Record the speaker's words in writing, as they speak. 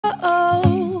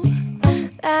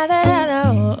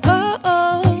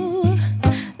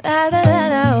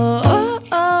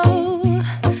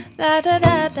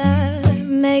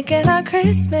making our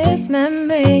Christmas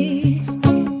memories.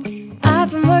 I've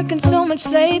been working so much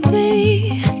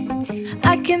lately,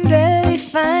 I can barely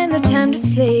find the time to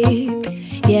sleep.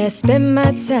 Yeah, I spend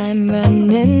my time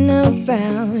running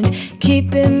around,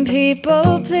 keeping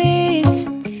people pleased.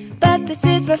 But this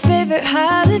is my favorite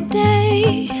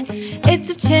holiday. It's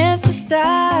a chance to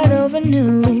start over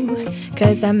new.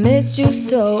 'Cause I missed you,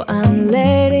 so I'm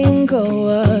letting go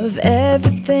of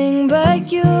everything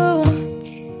but you.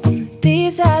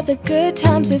 These are the good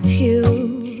times with you.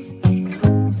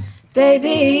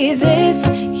 Baby, this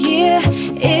year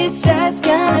it's just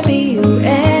gonna be you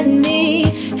and me.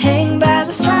 Hang by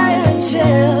the fire and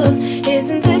chill.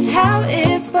 Isn't this how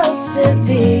it's supposed to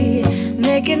be?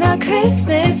 Making our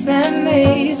Christmas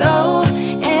memories. Oh,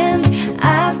 and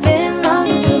I've been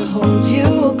longing to hold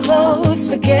you close.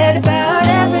 Forget about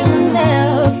everyone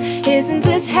else. Isn't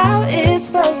this how it's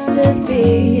supposed to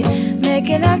be?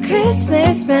 Making our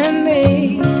Christmas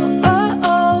memories. Oh,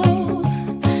 oh.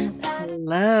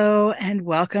 Hello and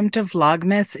welcome to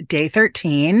Vlogmas Day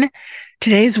 13.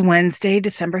 Today's Wednesday,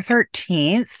 December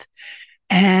 13th.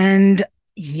 And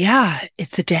yeah,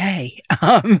 it's a day.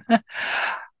 I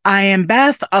am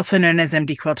Beth, also known as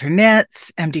MD Quilter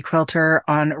Knits, MD Quilter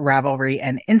on Ravelry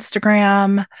and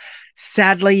Instagram.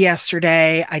 Sadly,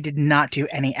 yesterday I did not do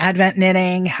any Advent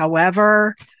knitting.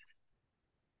 However,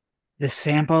 the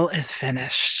sample is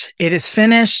finished. It is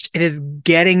finished. It is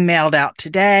getting mailed out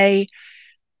today.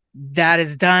 That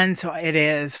is done. So it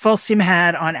is full steam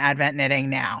ahead on Advent knitting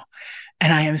now.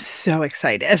 And I am so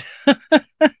excited.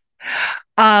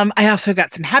 I also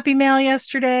got some happy mail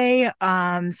yesterday.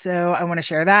 So I want to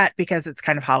share that because it's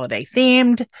kind of holiday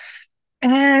themed.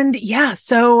 And yeah,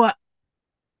 so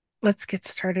let's get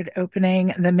started opening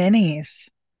the minis.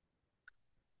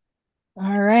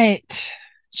 All right.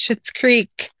 Schitt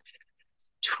Creek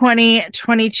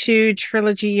 2022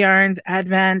 Trilogy Yarns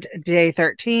Advent Day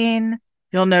 13.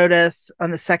 You'll notice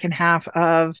on the second half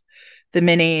of the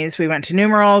minis, we went to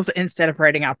numerals instead of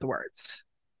writing out the words.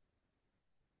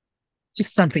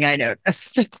 Just something I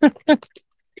noticed.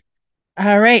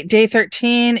 All right. Day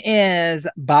 13 is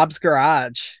Bob's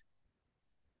Garage.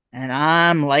 And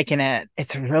I'm liking it.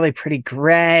 It's really pretty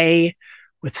gray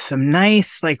with some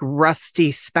nice, like,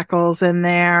 rusty speckles in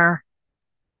there.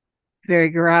 Very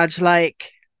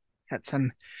garage-like. Got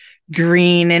some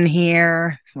green in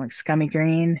here. Some like scummy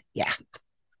green. Yeah.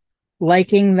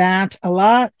 Liking that a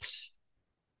lot.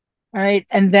 All right.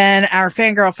 And then our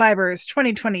Fangirl Fibers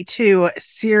 2022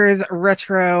 Sears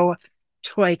Retro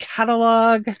Toy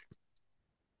Catalog.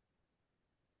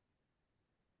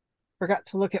 Forgot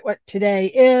to look at what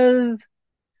today is.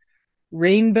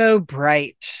 Rainbow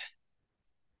Bright.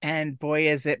 And boy,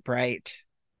 is it bright.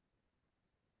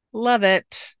 Love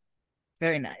it.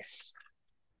 Very nice.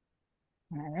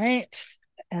 All right.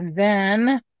 And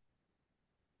then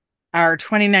our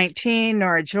 2019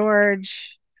 Norah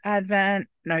George Advent,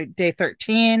 no, Day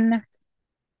 13.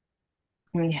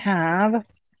 We have,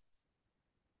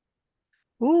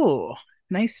 ooh,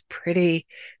 nice, pretty.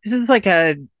 This is like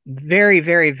a very,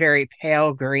 very, very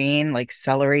pale green, like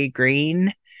celery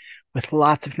green with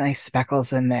lots of nice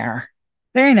speckles in there.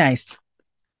 Very nice.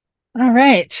 All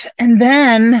right. And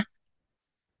then,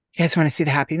 you guys want to see the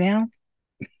happy mail?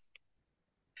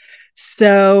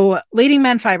 So Leading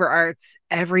Men Fiber Arts,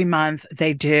 every month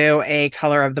they do a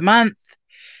color of the month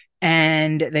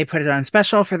and they put it on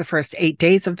special for the first 8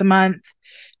 days of the month.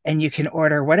 And you can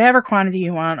order whatever quantity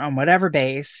you want on whatever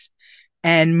base.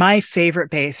 And my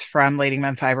favorite base from Leading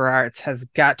Men Fiber Arts has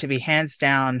got to be hands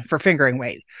down for fingering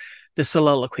weight, the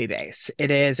Soliloquy base.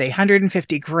 It is a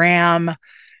 150 gram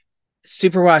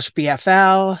superwash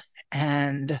BFL.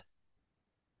 And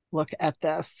look at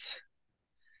this.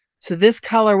 So this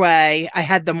colorway, I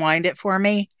had them wind it for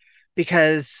me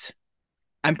because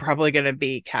I'm probably going to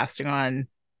be casting on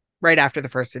right after the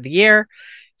first of the year.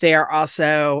 They are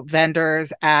also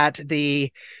vendors at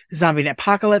the Zombie Knit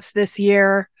Apocalypse this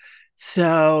year.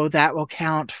 So that will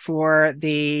count for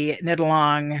the knit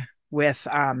along with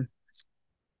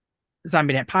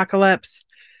Zombie Knit Apocalypse.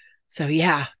 So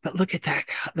yeah, but look at that,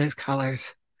 those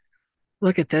colors.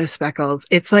 Look at those speckles.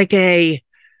 It's like a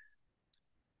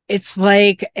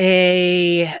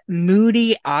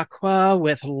moody aqua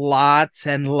with lots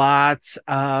and lots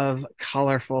of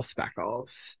colorful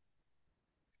speckles.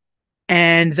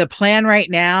 And the plan right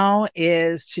now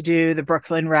is to do the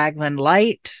Brooklyn Raglan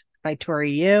Light by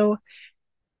Tori Yu.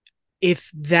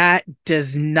 If that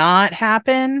does not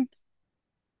happen,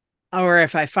 or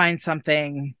if I find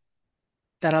something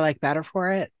that I like better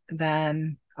for it,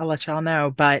 then I'll let y'all know.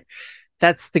 But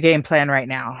that's the game plan right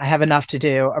now. I have enough to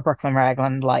do a Brooklyn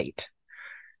Raglan Light.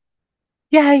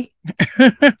 Yay.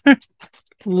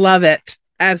 Love it.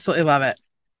 Absolutely love it.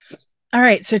 All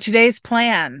right. So today's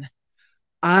plan.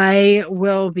 I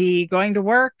will be going to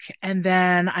work and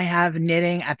then I have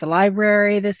knitting at the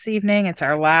library this evening. It's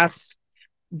our last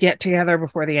get together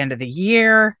before the end of the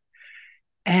year.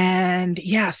 And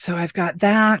yeah, so I've got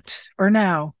that. Or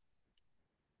no,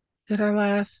 is it our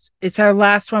last? It's our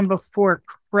last one before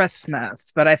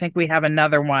Christmas, but I think we have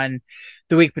another one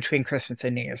the week between Christmas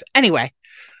and New Year's. Anyway,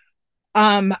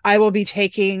 I will be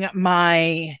taking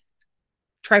my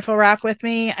trifle rack with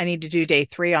me. I need to do day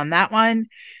 3 on that one.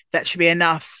 That should be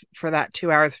enough for that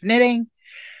 2 hours of knitting.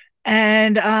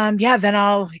 And yeah, then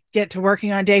I'll get to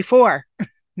working on day 4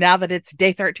 now that it's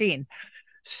day 13.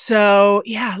 So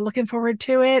yeah, looking forward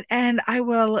to it. And I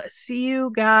will see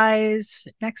you guys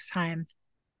next time.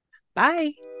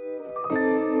 Bye.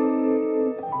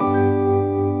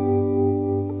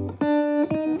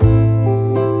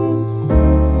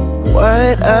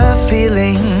 What a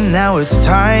feeling, now it's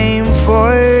time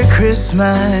for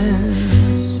Christmas.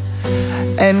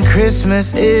 And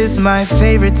Christmas is my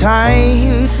favorite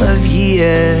time of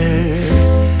year.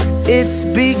 It's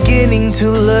beginning to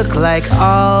look like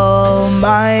all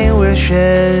my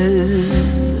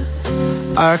wishes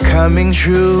are coming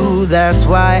true, that's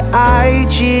why I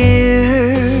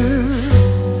cheer.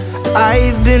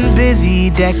 I've been busy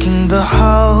decking the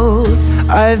halls,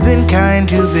 I've been kind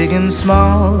to big and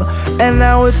small, and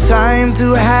now it's time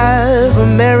to have a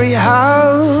merry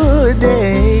holiday.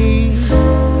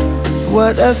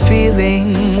 What a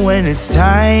feeling when it's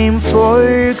time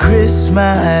for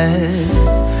Christmas.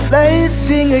 Let's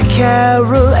sing a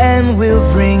carol and we'll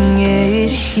bring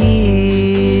it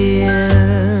here.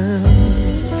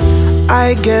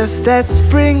 I guess that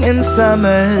spring and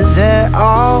summer, they're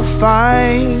all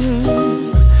fine,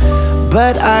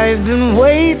 but I've been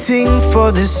waiting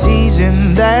for the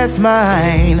season that's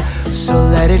mine. So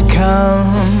let it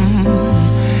come,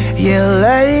 yeah,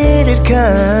 let it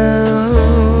come.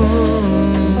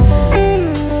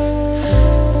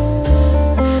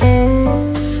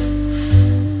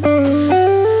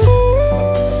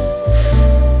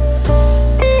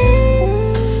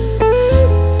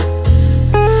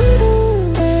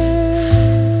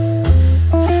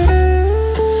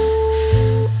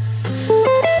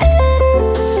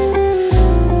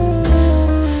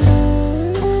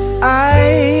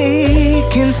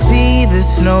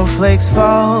 Snowflakes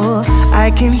fall,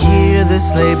 I can hear the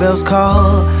sleigh bells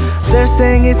call. They're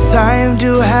saying it's time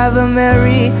to have a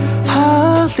merry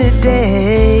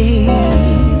holiday.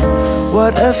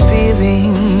 What a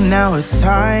feeling, now it's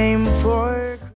time for